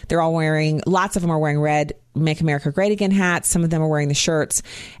rally. They're all lots of them are wearing red Make America Great Again hats. Some of them are wearing the shirts.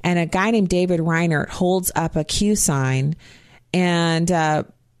 And a guy named David Reinert holds up a Q sign. And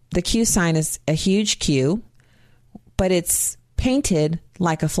the Q sign is a huge Q, but it's painted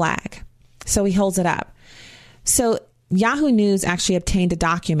like a flag. So he holds it up. So Yahoo News actually obtained a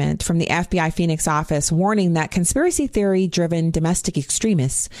document from the FBI Phoenix office warning that conspiracy theory-driven domestic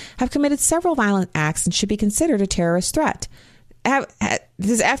extremists have committed several violent acts and should be considered a terrorist threat.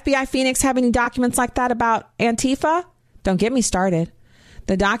 Does FBI Phoenix have any documents like that about Antifa? Don't get me started.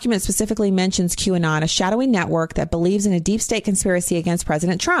 The document specifically mentions QAnon, a shadowy network that believes in a deep state conspiracy against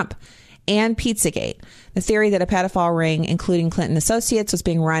President Trump, and Pizzagate, the theory that a pedophile ring, including Clinton associates, was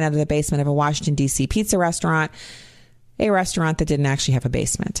being run out of the basement of a Washington, D.C. pizza restaurant, a restaurant that didn't actually have a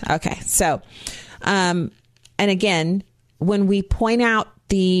basement. Okay, so, and again, when we point out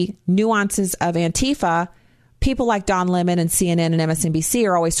the nuances of Antifa, people like Don Lemon and CNN and MSNBC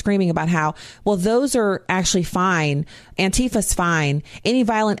are always screaming about how, well, those are actually fine. Antifa's fine. Any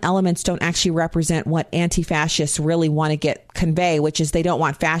violent elements don't actually represent what anti-fascists really want to convey, which is they don't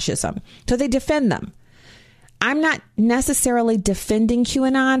want fascism. So they defend them. I'm not necessarily defending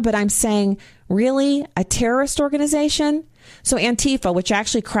QAnon, but I'm saying, really, a terrorist organization? So Antifa, which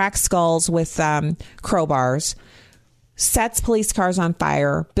actually cracks skulls with crowbars, sets police cars on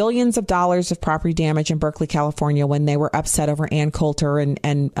fire, billions of dollars of property damage in Berkeley, California, when they were upset over Ann Coulter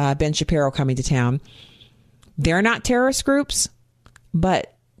and Ben Shapiro coming to town. They're not terrorist groups,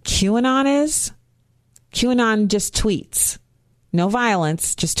 but QAnon is. QAnon just tweets. No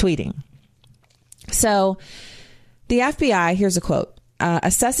violence, just tweeting. So the FBI, here's a quote,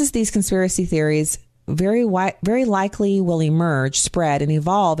 assesses these conspiracy theories very likely will emerge, spread, and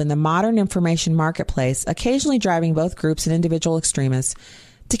evolve in the modern information marketplace, occasionally driving both groups and individual extremists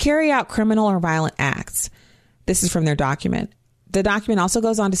to carry out criminal or violent acts. This is from their document. The document also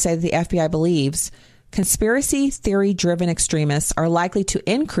goes on to say that the FBI believes conspiracy theory-driven extremists are likely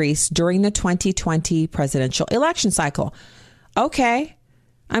to increase during the 2020 presidential election cycle. Okay.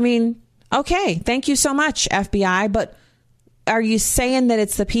 Okay. Thank you so much, FBI. But are you saying that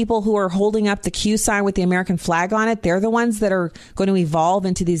it's the people who are holding up the Q sign with the American flag on it? They're the ones that are going to evolve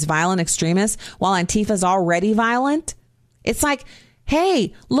into these violent extremists while Antifa's already violent? It's like,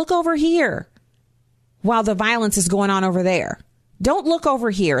 hey, look over here while the violence is going on over there. Don't look over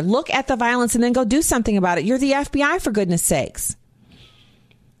here. Look at the violence and then go do something about it. You're the FBI, for goodness sakes.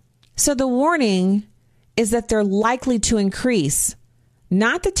 So the warning is that they're likely to increase,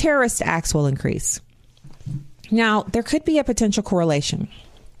 not the terrorist acts will increase. Now, there could be a potential correlation.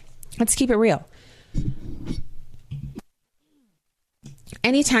 Let's keep it real.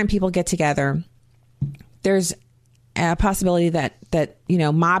 Anytime people get together, there's a possibility that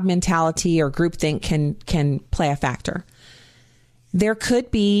mob mentality or groupthink can play a factor. There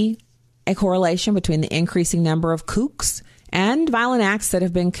could be a correlation between the increasing number of kooks and violent acts that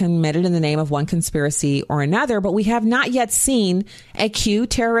have been committed in the name of one conspiracy or another, but we have not yet seen a Q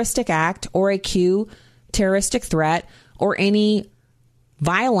terroristic act or a Q terroristic threat or any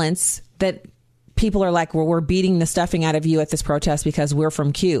violence that people are like, well, we're beating the stuffing out of you at this protest because we're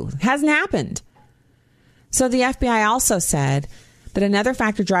from Q. It hasn't happened. So the FBI also said that another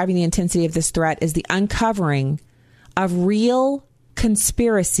factor driving the intensity of this threat is the uncovering of real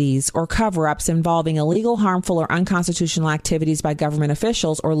conspiracies or cover-ups involving illegal, harmful, or unconstitutional activities by government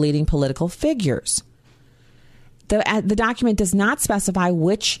officials or leading political figures. The document does not specify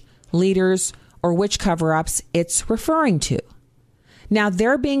which leaders or which cover-ups it's referring to. Now,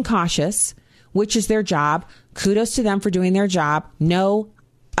 they're being cautious, which is their job. Kudos to them for doing their job. No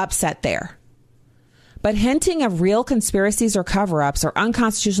upset there. But hinting of real conspiracies or cover-ups or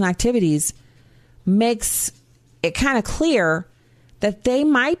unconstitutional activities makes it kind of clear that they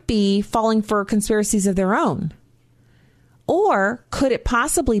might be falling for conspiracies of their own. Or could it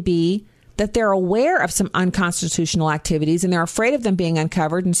possibly be that they're aware of some unconstitutional activities and they're afraid of them being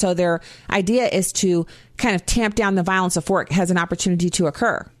uncovered, and so their idea is to kind of tamp down the violence before it has an opportunity to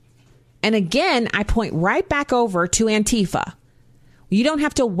occur? And again, I point right back over to Antifa. You don't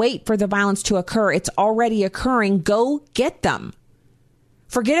have to wait for the violence to occur. It's already occurring. Go get them.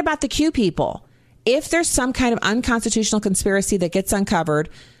 Forget about the Q people. If there's some kind of unconstitutional conspiracy that gets uncovered,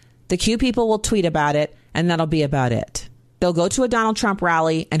 the Q people will tweet about it, and that'll be about it. They'll go to a Donald Trump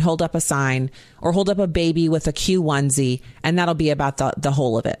rally and hold up a sign or hold up a baby with a Q onesie, and that'll be about the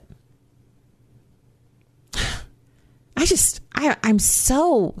whole of it. I'm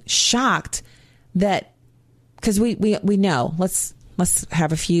so shocked that, because we know, let's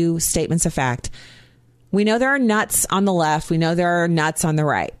have a few statements of fact. We know there are nuts on the left. We know there are nuts on the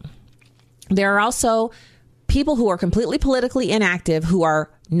right. There are also people who are completely politically inactive who are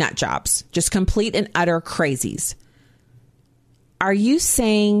nut jobs, just complete and utter crazies. Are you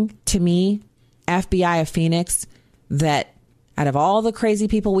saying to me, FBI of Phoenix, that out of all the crazy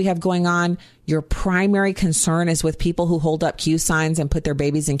people we have going on, your primary concern is with people who hold up Q signs and put their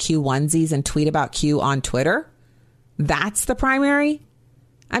babies in Q onesies and tweet about Q on Twitter? That's the primary?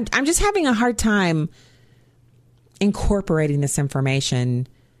 I'm just having a hard time incorporating this information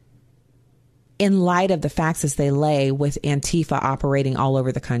in light of the facts as they lay with Antifa operating all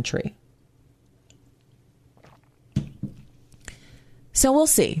over the country. So we'll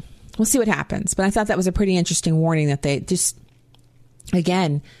see. We'll see what happens. But I thought that was a pretty interesting warning that they just,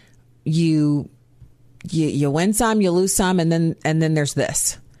 again, you win some, you lose some, and then there's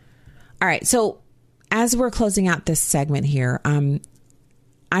this. All right. So as we're closing out this segment here,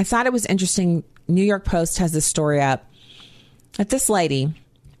 I thought it was interesting. New York Post has this story up that this lady,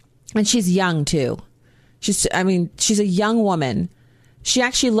 And she's young too. She's a young woman. She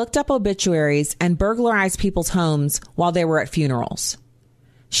actually looked up obituaries and burglarized people's homes while they were at funerals.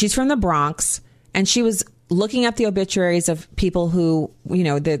 She's from the Bronx, and she was looking up the obituaries of people who,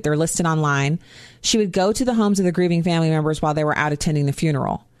 they're listed online. She would go to the homes of the grieving family members while they were out attending the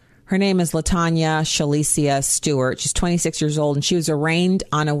funeral. Her name is LaTanya Shalicia Stewart. She's 26 years old, and she was arraigned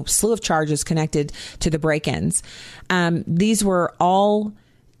on a slew of charges connected to the break-ins. These were all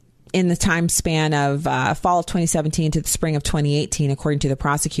in the time span of fall of 2017 to the spring of 2018, according to the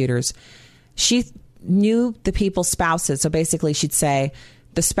prosecutors. She knew the people's spouses. So basically, she'd say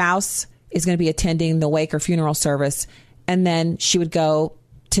the spouse is going to be attending the wake or funeral service, and then she would go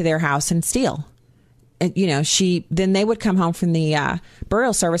to their house and steal. Then they would come home from the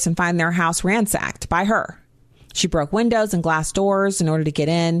burial service and find their house ransacked by her. She broke windows and glass doors in order to get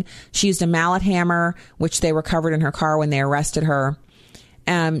in. She used a mallet hammer, which they recovered in her car when they arrested her.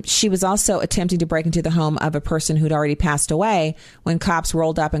 She was also attempting to break into the home of a person who'd already passed away when cops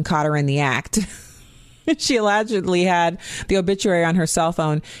rolled up and caught her in the act. She allegedly had the obituary on her cell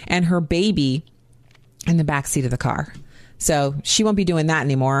phone and her baby in the backseat of the car. So she won't be doing that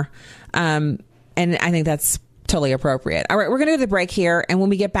anymore. And I think that's totally appropriate. All right, we're going to go to the break here. And when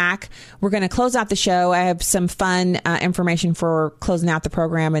we get back, we're going to close out the show. I have some fun information for closing out the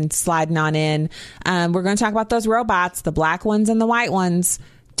program and sliding on in. We're going to talk about those robots, the black ones and the white ones.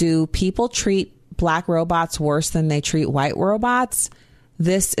 Do people treat black robots worse than they treat white robots?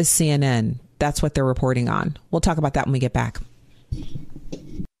 This is CNN. That's what they're reporting on. We'll talk about that when we get back.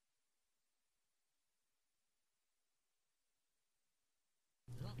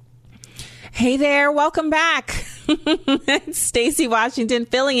 Hey there, welcome back. It's Stacey Washington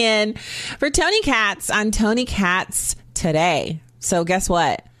filling in for Tony Katz on Tony Katz Today. So guess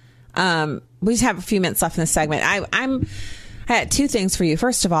what? We just have a few minutes left in this segment. I had two things for you.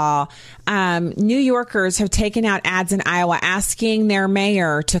 First of all, New Yorkers have taken out ads in Iowa asking their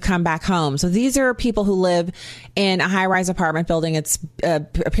mayor to come back home. So these are people who live in a high-rise apartment building. It's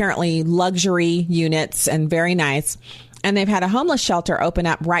apparently luxury units and very nice. And they've had a homeless shelter open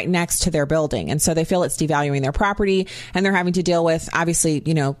up right next to their building. And so they feel it's devaluing their property, and they're having to deal with, obviously,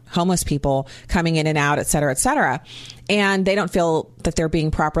 homeless people coming in and out, et cetera, et cetera. And they don't feel that they're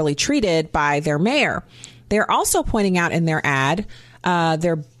being properly treated by their mayor. They're also pointing out in their ad,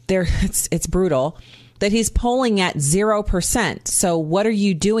 it's brutal, that he's polling at 0%. So what are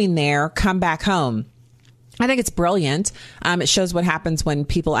you doing there? Come back home. I think it's brilliant. It shows what happens when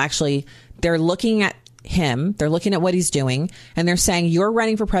people they're looking at him, they're looking at what he's doing, and they're saying, you're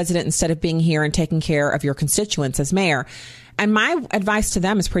running for president instead of being here and taking care of your constituents as mayor. And my advice to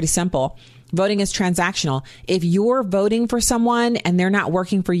them is pretty simple. Voting is transactional. If you're voting for someone and they're not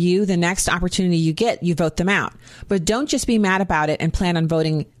working for you, the next opportunity you get, you vote them out. But don't just be mad about it and plan on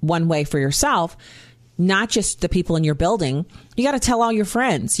voting one way for yourself, not just the people in your building. You got to tell all your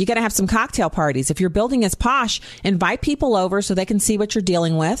friends. You got to have some cocktail parties. If your building is posh, invite people over so they can see what you're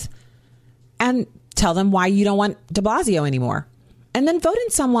dealing with, and tell them why you don't want de Blasio anymore. And then vote in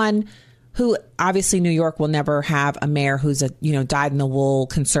someone who, obviously, New York will never have a mayor who's a, dyed-in-the-wool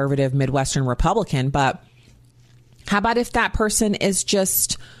conservative Midwestern Republican. But how about if that person is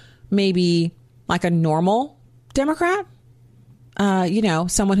just maybe like a normal Democrat?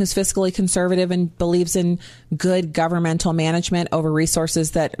 Someone who's fiscally conservative and believes in good governmental management over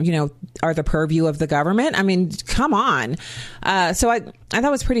resources that, are the purview of the government. I mean, come on. So I thought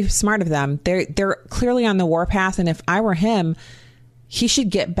it was pretty smart of them. They're clearly on the warpath. And if I were him, he should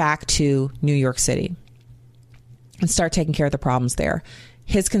get back to New York City and start taking care of the problems there.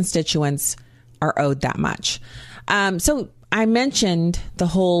 His constituents are owed that much. So I mentioned the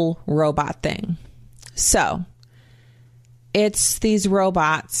whole robot thing. So it's these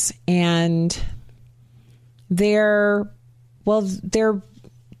robots, and they're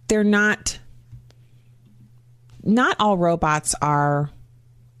not all robots are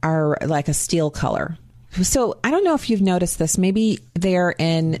like a steel color. So I don't know if you've noticed this. Maybe they're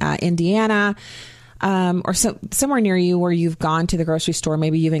in Indiana or somewhere near you where you've gone to the grocery store.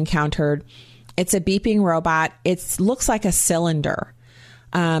 Maybe you've encountered. It's a beeping robot. It looks like a cylinder,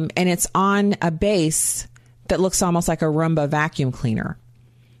 and it's on a base that looks almost like a Roomba vacuum cleaner.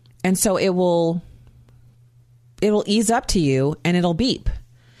 And so it will ease up to you and it'll beep.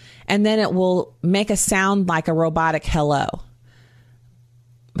 And then it will make a sound like a robotic hello.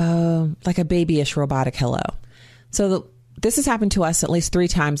 Like a babyish robotic hello. So this has happened to us at least 3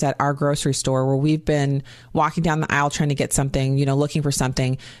 times at our grocery store, where we've been walking down the aisle trying to get something, looking for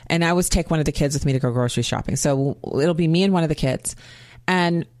something. And I always take one of the kids with me to go grocery shopping. So it'll be me and one of the kids.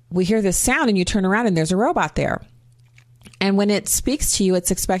 And we hear this sound, and you turn around and there's a robot there. And when it speaks to you,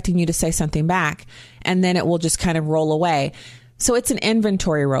 it's expecting you to say something back, and then it will just kind of roll away. So it's an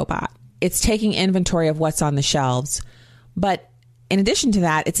inventory robot. It's taking inventory of what's on the shelves. But in addition to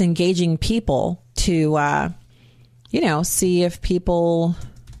that, it's engaging people to, see if people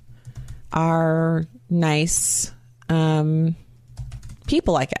are nice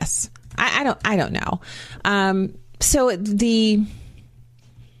people, I guess. I don't know. So the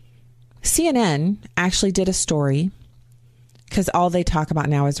CNN actually did a story, because all they talk about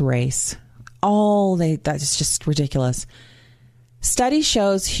now is race. That's just ridiculous. Study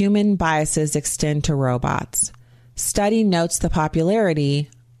shows human biases extend to robots. Study notes the popularity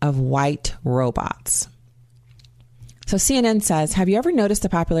of white robots. So CNN says, have you ever noticed the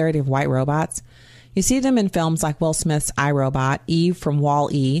popularity of white robots? You see them in films like Will Smith's iRobot, Eve from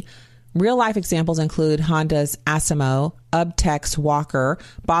Wall-E. Real-life examples include Honda's Asimo, UBTECH's Walker,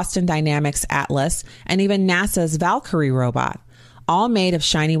 Boston Dynamics Atlas, and even NASA's Valkyrie robot, all made of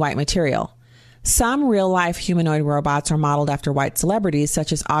shiny white material. Some real-life humanoid robots are modeled after white celebrities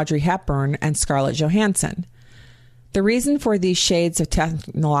such as Audrey Hepburn and Scarlett Johansson. The reason for these shades of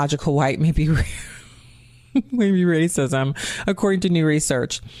technological white may be racism, according to new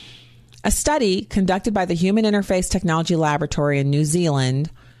research. A study conducted by the Human Interface Technology Laboratory in New Zealand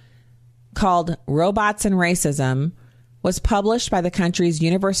called Robots and Racism was published by the country's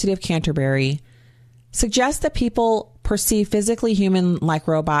University of Canterbury, suggests that people perceive physically human-like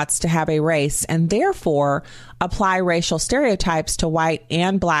robots to have a race and therefore apply racial stereotypes to white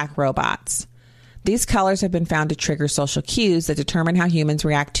and black robots. These colors have been found to trigger social cues that determine how humans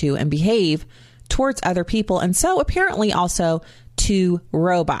react to and behave towards other people, and so apparently also to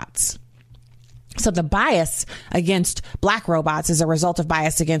robots. So the bias against black robots is a result of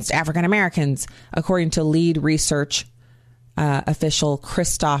bias against African Americans, according to lead research official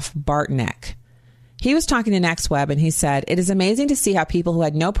Christoph Bartnek. He was talking to NextWeb, and he said, it is amazing to see how people who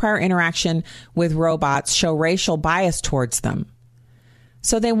had no prior interaction with robots show racial bias towards them.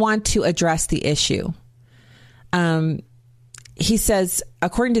 So they want to address the issue. He says,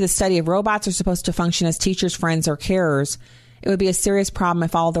 according to the study, if robots are supposed to function as teachers, friends, or carers, it would be a serious problem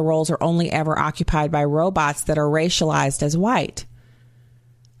if all the roles are only ever occupied by robots that are racialized as white.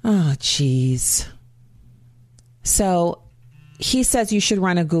 Oh, geez. So he says you should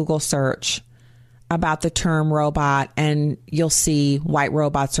run a Google search about the term robot, and you'll see white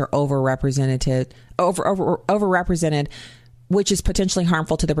robots are overrepresented, which is potentially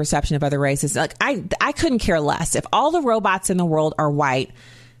harmful to the perception of other races. Like I couldn't care less. If all the robots in the world are white,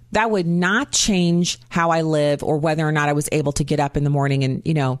 that would not change how I live or whether or not I was able to get up in the morning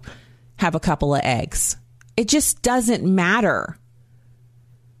and, have a couple of eggs. It just doesn't matter.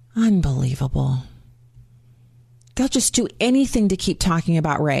 Unbelievable. They'll just do anything to keep talking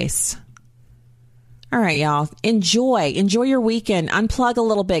about race. All right, y'all. Enjoy your weekend. Unplug a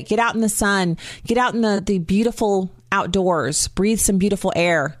little bit. Get out in the sun. Get out in the beautiful outdoors. Breathe some beautiful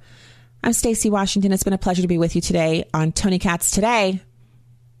air. I'm Stacey Washington. It's been a pleasure to be with you today on Tony Katz Today.